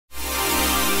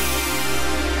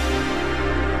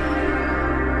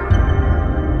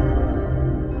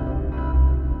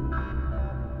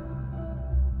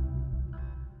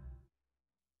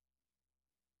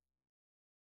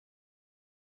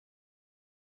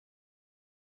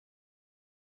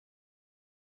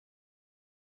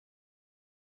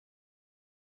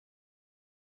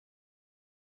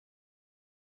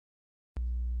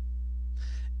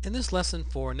In this lesson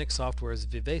for Nik Software's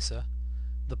Viveza,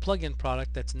 the plugin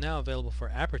product that's now available for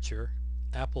Aperture,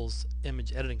 Apple's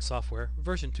image editing software,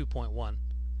 version 2.1,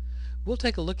 we'll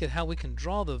take a look at how we can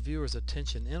draw the viewer's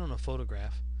attention in on a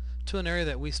photograph to an area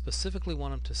that we specifically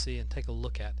want them to see and take a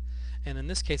look at. And in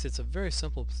this case, it's a very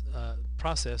simple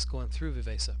process going through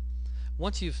Viveza.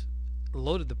 Once you've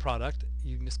loaded the product,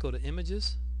 you can just go to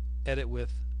Images, Edit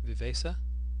with Viveza,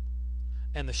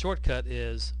 and the shortcut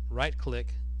is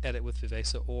right-click, Edit with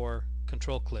Viveza, or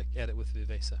Control-click, Edit with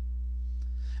Viveza.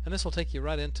 And this will take you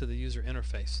right into the user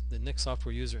interface, the Nik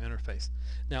Software user interface.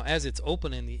 Now, as it's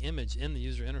opening the image in the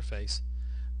user interface,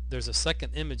 there's a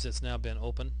second image that's now been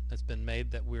opened, that's been made,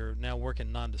 that we're now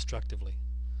working non-destructively.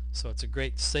 So it's a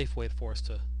great, safe way for us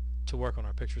to work on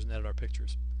our pictures and edit our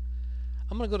pictures.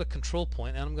 I'm going to go to Control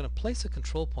Point, and I'm going to place a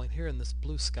control point here in this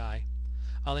blue sky.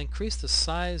 I'll increase the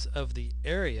size of the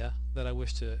area that I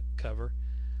wish to cover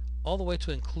all the way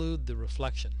to include the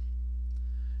reflection.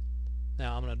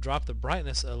 Now I'm going to drop the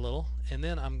brightness a little, and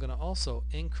then I'm going to also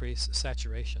increase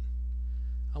saturation.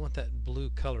 I want that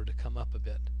blue color to come up a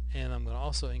bit, and I'm going to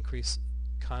also increase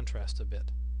contrast a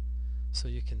bit. So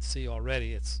you can see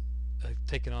already it's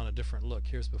taken on a different look.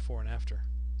 Here's before and after.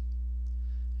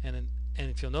 And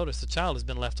if you'll notice, the child has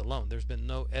been left alone. There's been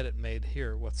no edit made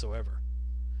here whatsoever.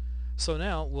 So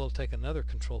now we'll take another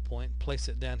control point, place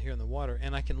it down here in the water,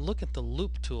 and I can look at the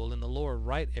loop tool in the lower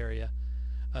right area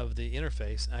of the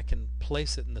interface. I can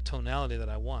place it in the tonality that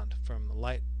I want, from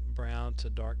light brown to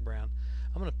dark brown.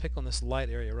 I'm going to pick on this light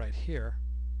area right here,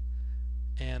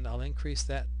 and I'll increase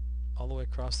that all the way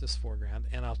across this foreground,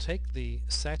 and I'll take the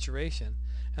saturation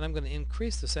and I'm going to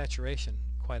increase the saturation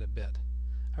quite a bit.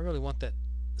 I really want that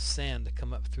sand to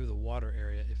come up through the water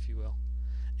area, if you will,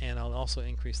 and I'll also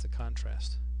increase the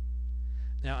contrast.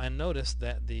 Now I notice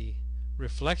that the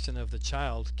reflection of the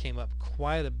child came up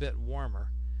quite a bit warmer.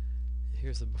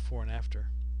 Here's the before and after.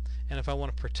 And if I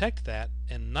want to protect that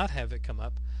and not have it come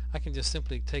up, I can just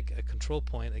simply take a control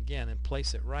point again and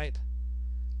place it right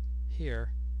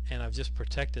here, and I've just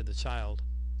protected the child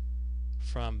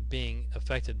from being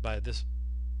affected by this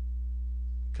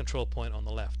control point on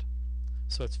the left.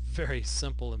 So it's very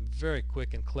simple and very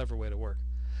quick and clever way to work.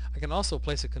 I can also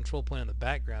place a control point in the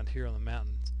background here on the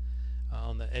mountains,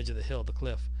 on the edge of the hill, the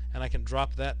cliff, and I can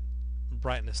drop that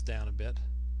brightness down a bit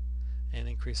and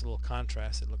increase a little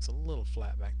contrast. It looks a little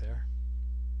flat back there,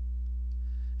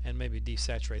 and maybe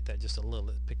desaturate that just a little.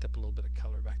 It picked up a little bit of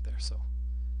color back there.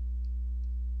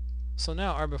 So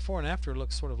now our before and after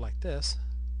looks sort of like this,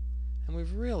 and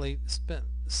we've really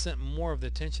sent more of the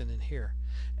attention in here.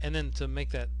 And then to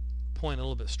make that point a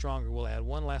little bit stronger, we'll add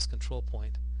one last control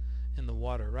point in the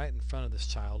water right in front of this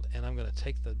child, and I'm going to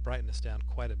take the brightness down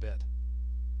quite a bit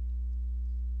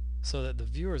so that the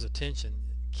viewer's attention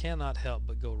cannot help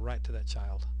but go right to that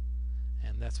child.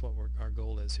 And that's what our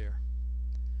goal is here.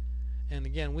 And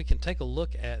again, we can take a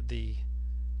look at the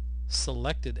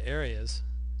selected areas.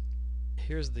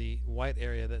 Here's the white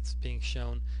area that's being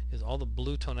shown, is all the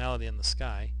blue tonality in the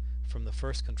sky from the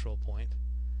first control point.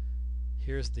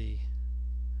 Here's the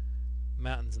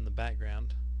mountains in the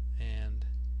background, and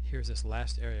here's this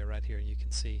last area right here, and you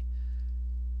can see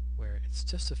where it's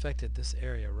just affected this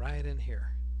area right in here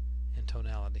in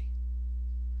tonality.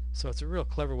 So it's a real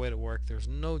clever way to work. There's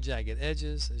no jagged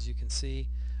edges, as you can see.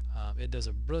 It does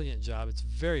a brilliant job. It's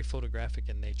very photographic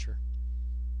in nature.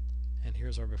 And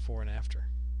here's our before and after.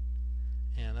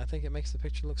 And I think it makes the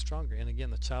picture look stronger. And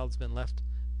again, the child's been left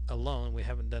alone. We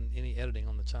haven't done any editing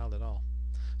on the child at all.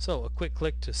 So a quick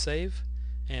click to save,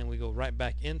 and we go right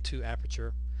back into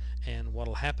Aperture, and what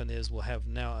will happen is we'll have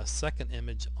now a second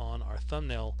image on our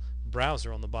thumbnail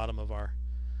browser on the bottom of our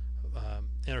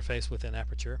interface within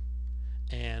Aperture,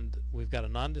 and we've got a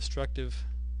non-destructive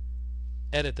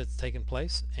edit that's taken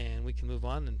place, and we can move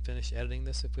on and finish editing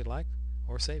this if we'd like,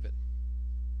 or save it.